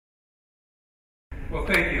Well,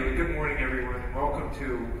 thank you, and good morning, everyone, and welcome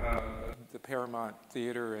to the Paramount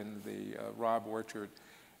Theater and the Rob Orchard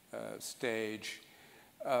stage.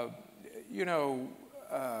 It's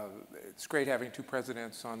great having two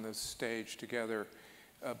presidents on this stage together.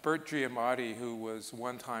 Bert Giamatti, who was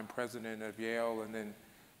one-time president of Yale and then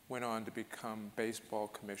went on to become baseball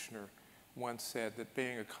commissioner, once said that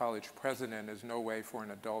being a college president is no way for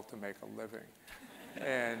an adult to make a living.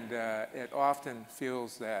 And it often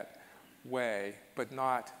feels that way, but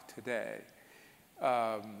not today.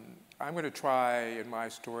 I'm going to try in my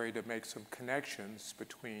story to make some connections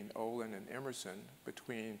between Olin and Emerson,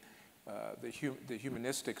 between the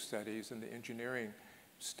humanistic studies and the engineering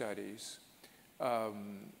studies. I've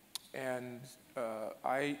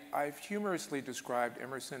humorously described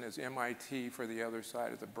Emerson as MIT for the other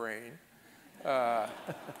side of the brain.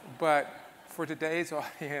 But for today's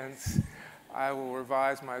audience, I will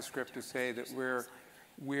revise my script to say that we're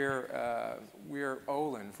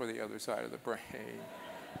Olin for the other side of the brain.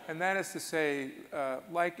 And that is to say,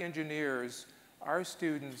 like engineers, our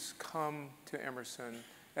students come to Emerson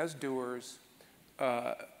as doers,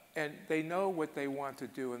 and they know what they want to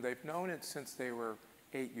do, and they've known it since they were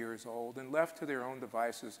 8 years old, and left to their own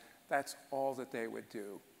devices, that's all that they would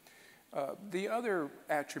do. The other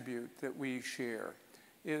attribute that we share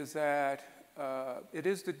is that it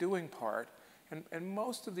is the doing part, and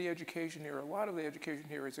most of the education here, a lot of the education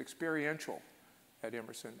here is experiential at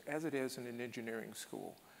Emerson, as it is in an engineering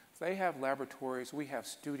school. They have laboratories, we have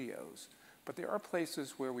studios, but there are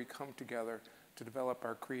places where we come together to develop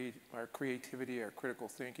our creativity, our critical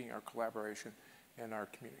thinking, our collaboration, and our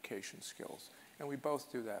communication skills. And we both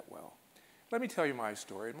do that well. Let me tell you my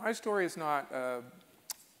story. My story is not a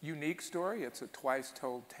unique story, it's a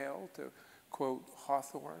twice-told tale, to quote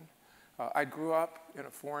Hawthorne. I grew up in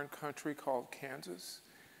a foreign country called Kansas,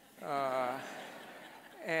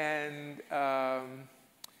 and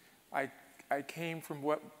I came from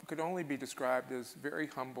what could only be described as very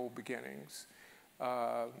humble beginnings.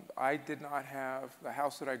 I did not have, the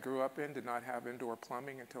house that I grew up in did not have indoor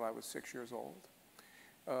plumbing until I was 6 years old.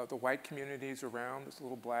 The white communities around this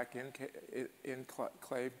little black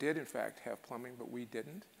enclave did in fact have plumbing, but we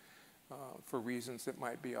didn't, for reasons that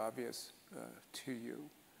might be obvious to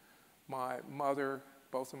you. My mother,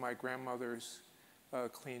 both of my grandmothers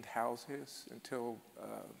cleaned houses until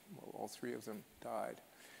all three of them died.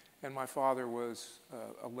 And my father was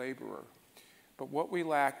a laborer. But what we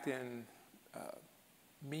lacked in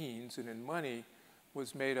means and in money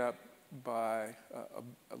was made up by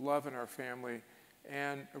a love in our family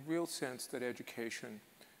and a real sense that education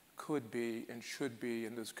could be and should be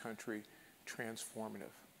in this country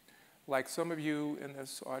transformative. Like some of you in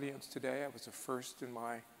this audience today, I was the first in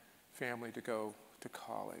my family to go to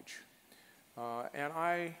college. And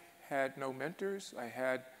I had no mentors. I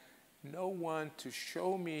had no one to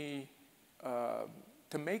show me,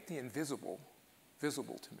 to make the invisible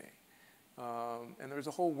visible to me. And there was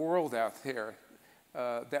a whole world out there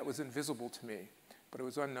that was invisible to me, but it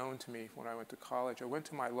was unknown to me when I went to college. I went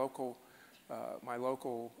to my local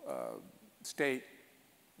state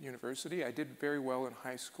university. I did very well in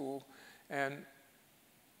high school. And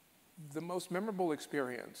the most memorable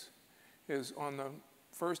experience is on the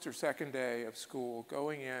first or second day of school,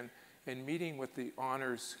 going in and meeting with the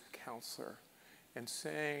honors counselor and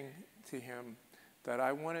saying to him that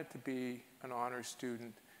I wanted to be an honors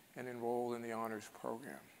student and enroll in the honors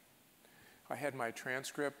program. I had my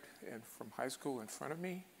transcript from high school in front of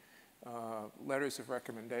me, letters of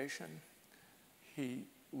recommendation. He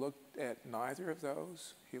looked at neither of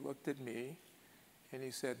those. He looked at me and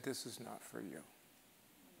he said, "This is not for you."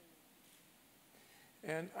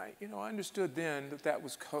 And I understood then that that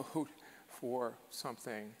was code for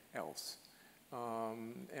something else.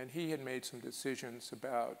 And he had made some decisions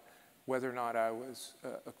about whether or not I was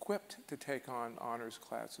equipped to take on honors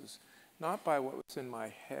classes, not by what was in my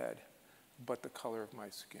head, but the color of my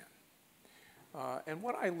skin. And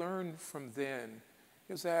what I learned from then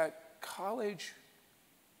is that college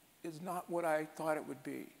is not what I thought it would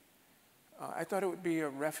be. I thought it would be a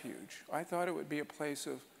refuge. I thought it would be a place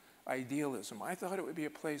of idealism. I thought it would be a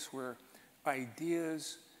place where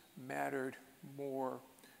ideas mattered more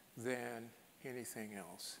than anything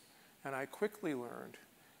else. And I quickly learned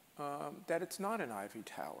that it's not an ivy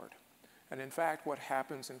towered. And in fact, what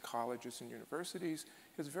happens in colleges and universities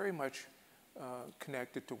is very much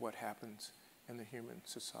connected to what happens in the human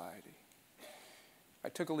society. I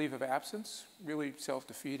took a leave of absence, really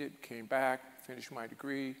self-defeated, came back, finished my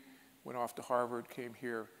degree, went off to Harvard, came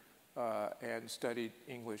here, and studied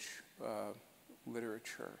English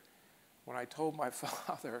literature. When I told my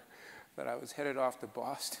father that I was headed off to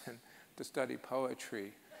Boston to study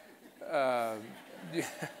poetry,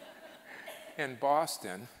 in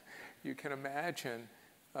Boston, you can imagine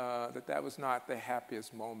that was not the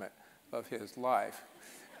happiest moment of his life.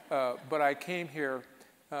 But I came here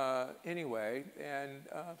anyway and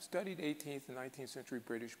studied 18th and 19th century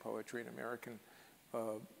British poetry and American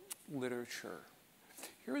literature.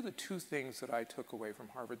 Here are the two things that I took away from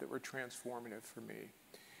Harvard that were transformative for me.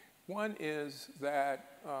 One is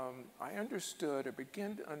that I understood, or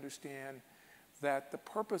began to understand, that the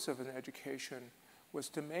purpose of an education was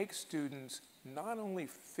to make students not only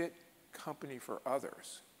fit company for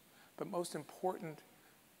others, but most important,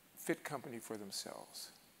 fit company for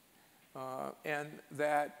themselves. And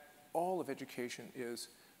that all of education is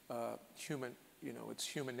human, it's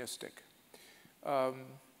humanistic. I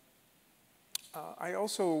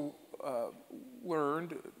also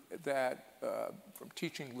learned that from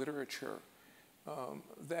teaching literature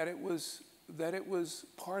that it was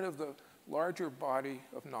part of the larger body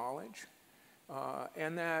of knowledge,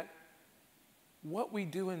 and that what we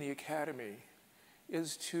do in the academy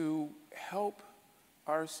is to help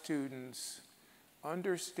our students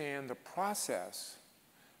understand the process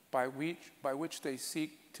by which they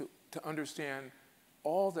seek to understand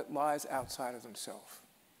all that lies outside of themselves.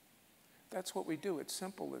 That's what we do. It's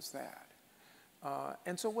simple as that.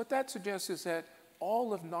 And so what that suggests is that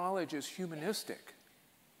all of knowledge is humanistic.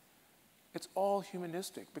 It's all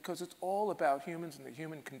humanistic because it's all about humans and the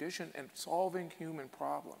human condition and solving human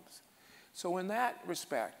problems. So in that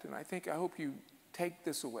respect, and I hope you take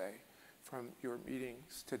this away from your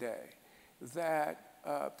meetings today, that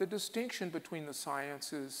the distinction between the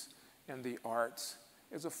sciences and the arts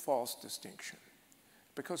is a false distinction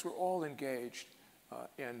because we're all engaged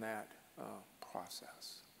in that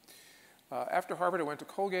process. After Harvard, I went to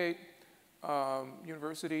Colgate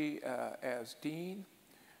University as dean.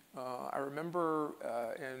 I remember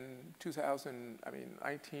in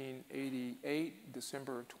 1988,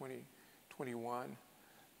 December of 2021,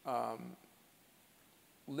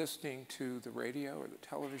 listening to the radio or the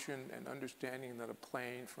television and understanding that a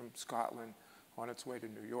plane from Scotland on its way to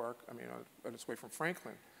New York, on its way from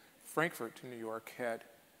Frankfurt to New York had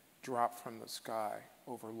dropped from the sky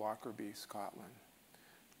over Lockerbie, Scotland.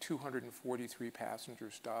 243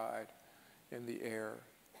 passengers died in the air,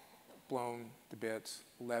 blown to bits,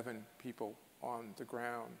 11 people on the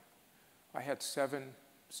ground. I had 7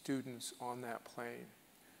 students on that plane,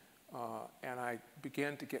 and I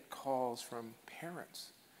began to get calls from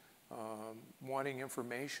parents wanting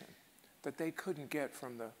information that they couldn't get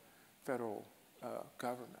from the federal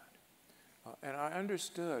government. And I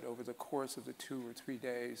understood over the course of the 2 or 3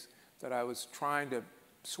 days that I was trying to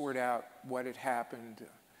sort out what had happened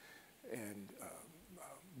and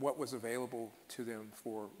what was available to them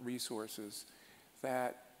for resources,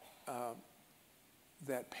 that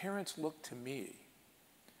parents looked to me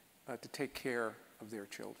to take care of their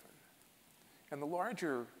children. And the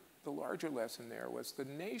larger lesson there was the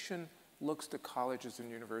nation looks to colleges and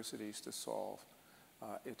universities to solve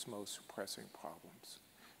its most pressing problems,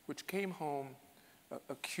 which came home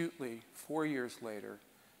acutely 4 years later,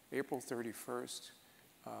 April 31st,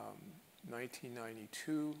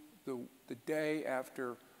 1992, the day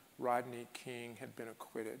after Rodney King had been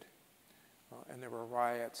acquitted. And there were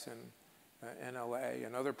riots in LA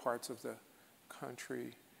and other parts of the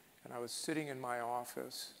country. And I was sitting in my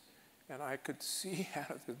office, and I could see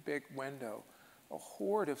out of the big window a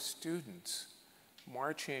horde of students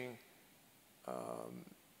marching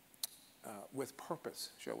with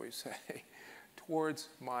purpose, shall we say, towards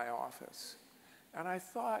my office. And I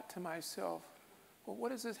thought to myself, well,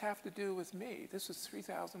 what does this have to do with me? This is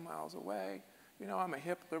 3,000 miles away. I'm a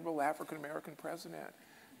hip, liberal, African-American president.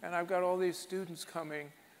 And I've got all these students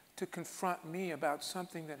coming to confront me about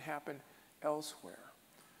something that happened elsewhere.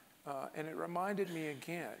 And it reminded me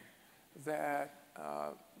again that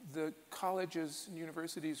the colleges and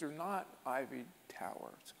universities are not ivy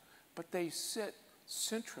towers, but they sit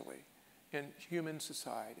centrally in human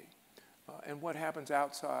society. And what happens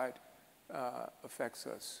outside affects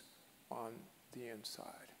us on the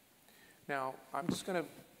inside. Now, I'm going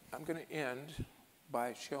to end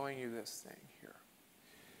by showing you this thing here.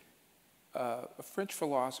 A French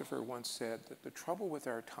philosopher once said that the trouble with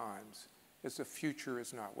our times is the future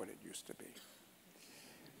is not what it used to be.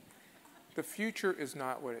 The future is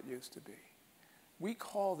not what it used to be. We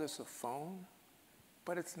call this a phone,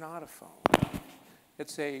 but it's not a phone.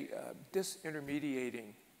 It's a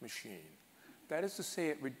disintermediating machine. That is to say,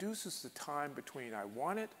 it reduces the time between I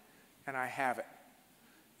want it and I have it.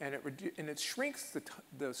 And it shrinks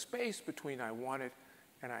the space between I want it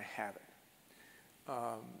and I have it.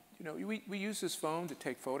 We use this phone to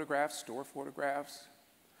take photographs, store photographs,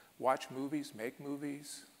 watch movies, make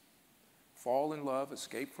movies, fall in love,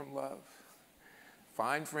 escape from love,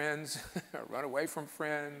 find friends, run away from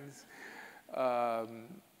friends.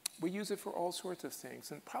 We use it for all sorts of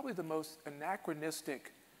things. And probably the most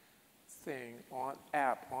anachronistic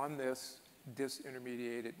app on this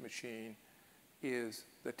disintermediated machine is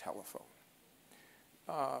the telephone.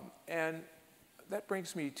 And that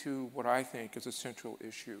brings me to what I think is a central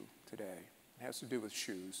issue today. It has to do with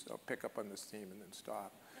shoes. I'll pick up on this theme and then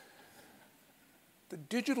stop. The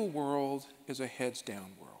digital world is a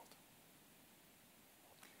heads-down world.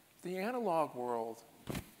 The analog world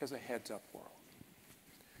is a heads-up world.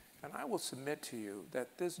 And I will submit to you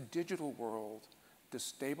that this digital world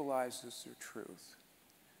destabilizes the truth.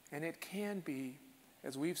 And it can be,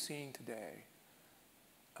 as we've seen today,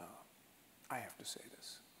 I have to say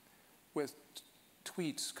this, with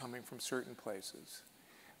tweets coming from certain places,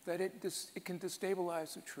 that it can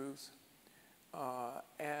destabilize the truth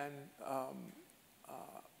and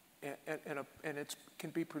it can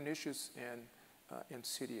be pernicious and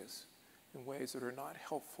insidious in ways that are not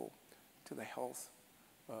helpful to the health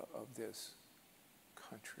of this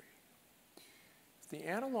country. The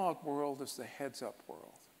analog world is the heads-up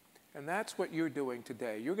world, and that's what you're doing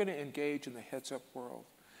today. You're going to engage in the heads-up world,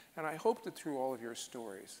 and I hope that through all of your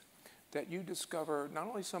stories that you discover not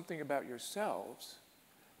only something about yourselves,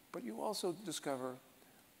 but you also discover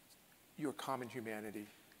your common humanity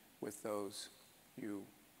with those you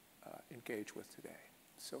engage with today.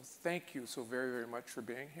 So thank you so very, very much for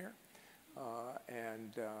being here.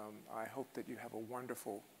 And I hope that you have a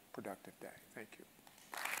wonderful, productive day. Thank you.